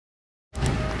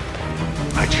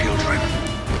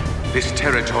This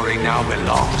territory now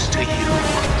belongs to you.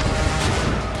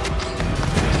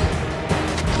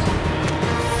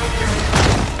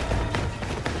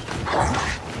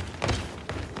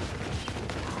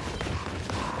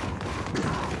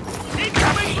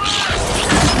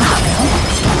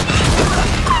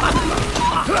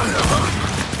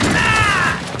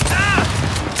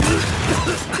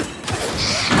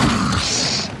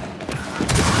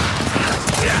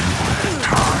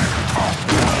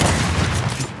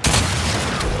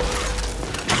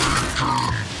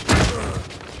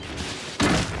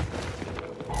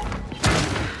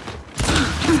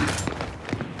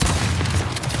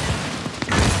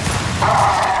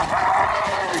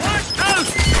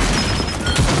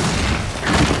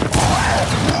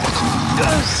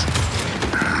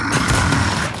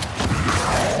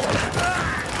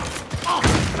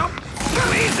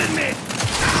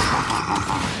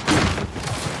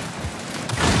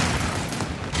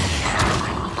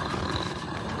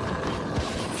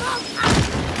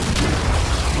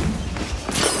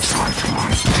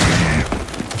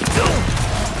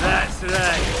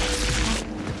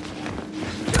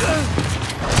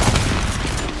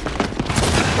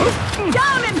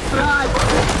 Down in front!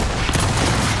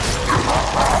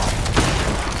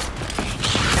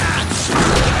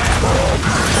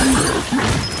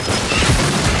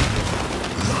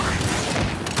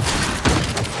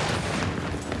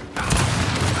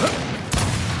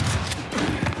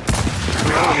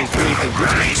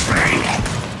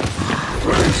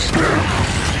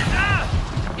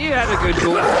 You had a good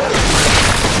go.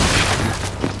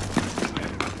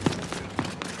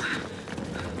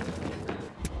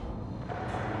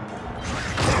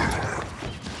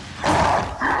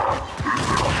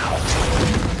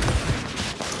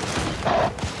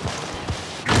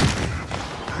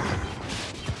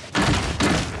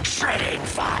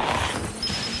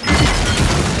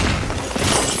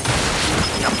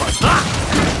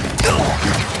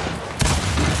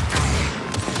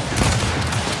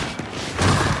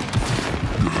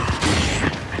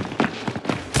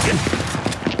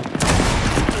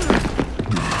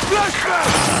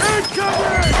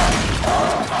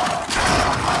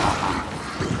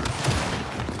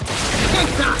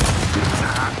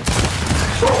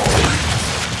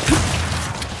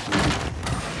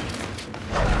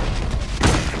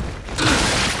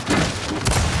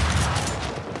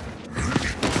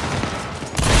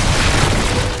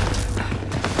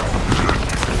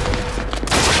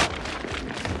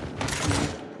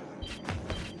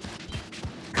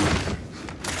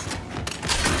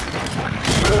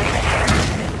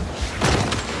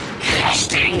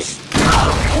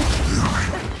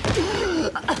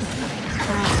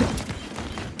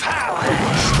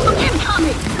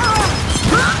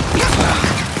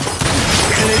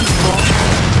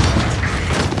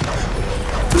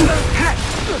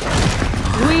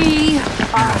 We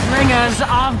are bringers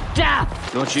of death!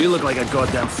 Don't you look like a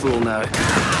goddamn fool now?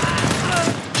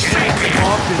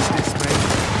 Our business, mate.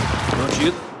 Don't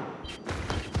you?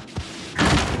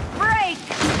 Break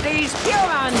these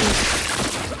humans!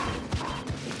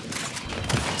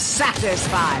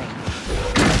 Satisfied.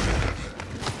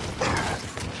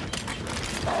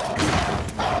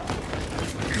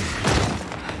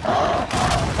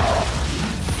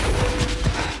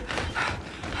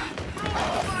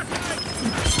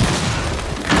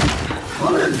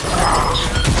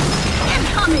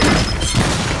 Incoming!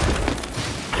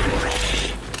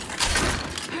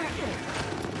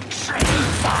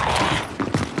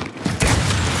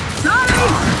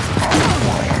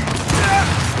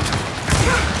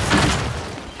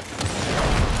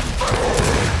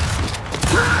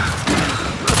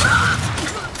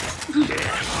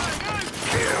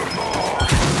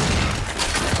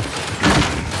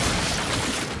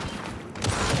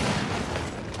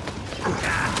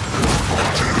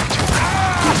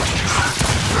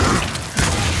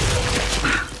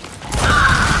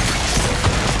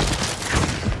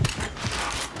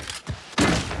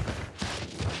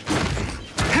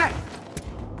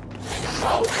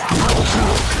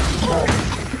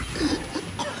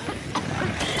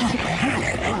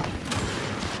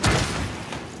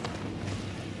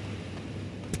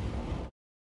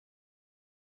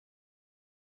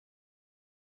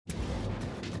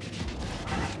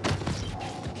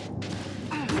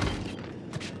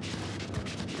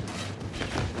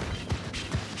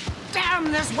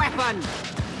 Damn this weapon!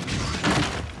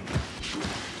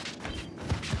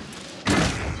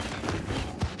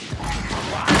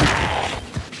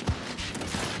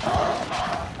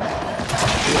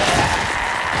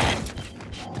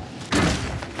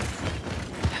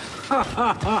 Ha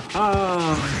ha ha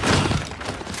ha!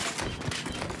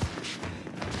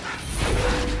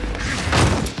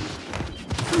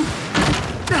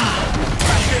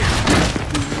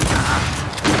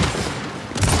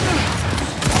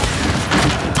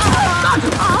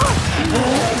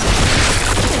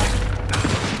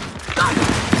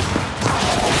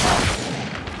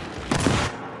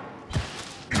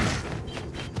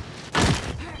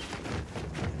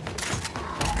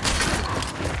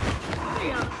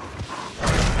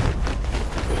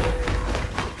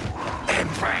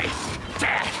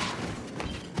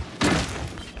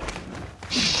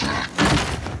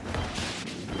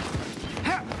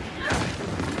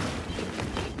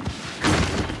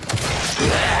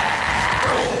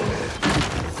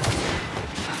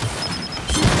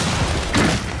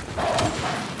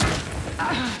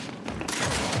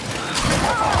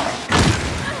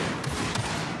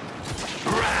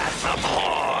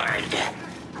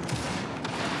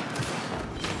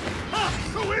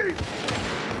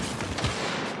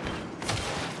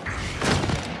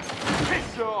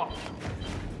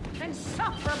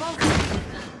 Insufferable!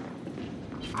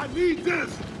 I need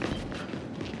this!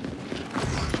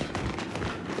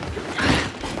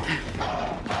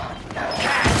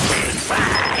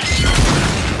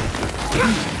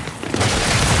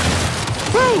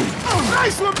 Boom! Oh,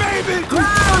 nice one, baby!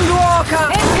 Ground walker!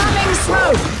 Incoming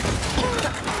smoke!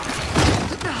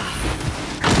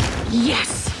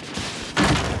 Yes!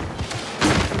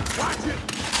 Watch it!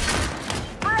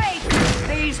 Break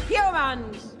these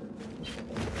humans!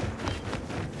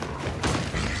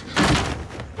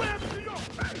 Wham to your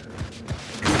face!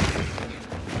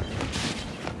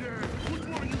 Yeah, which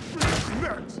one of you freaks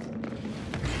next?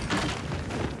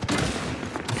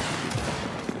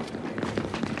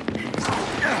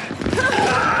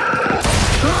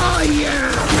 Oh,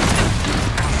 yeah!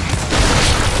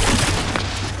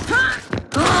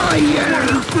 Oh,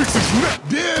 yeah! This is Matt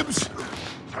Dibs!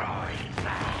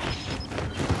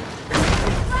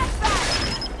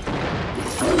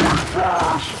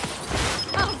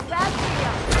 How's that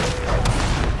feel?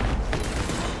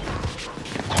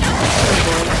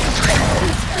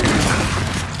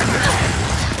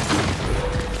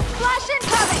 Flash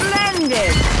incoming!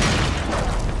 Splendid!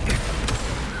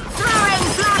 Throwing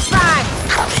flashbang!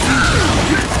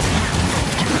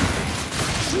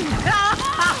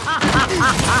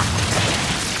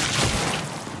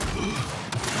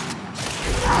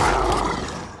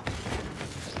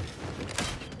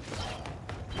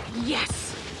 Yes!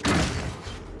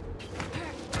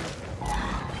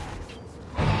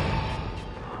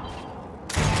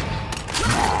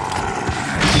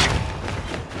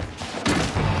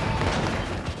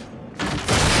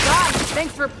 God,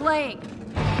 thanks for playing.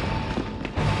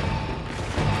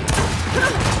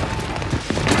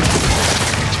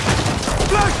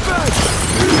 Flashback!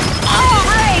 Oh,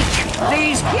 break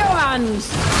these humans!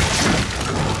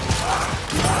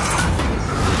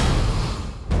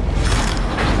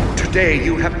 Today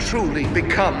you have truly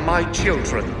become my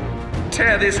children.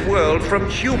 Tear this world from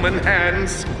human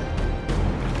hands,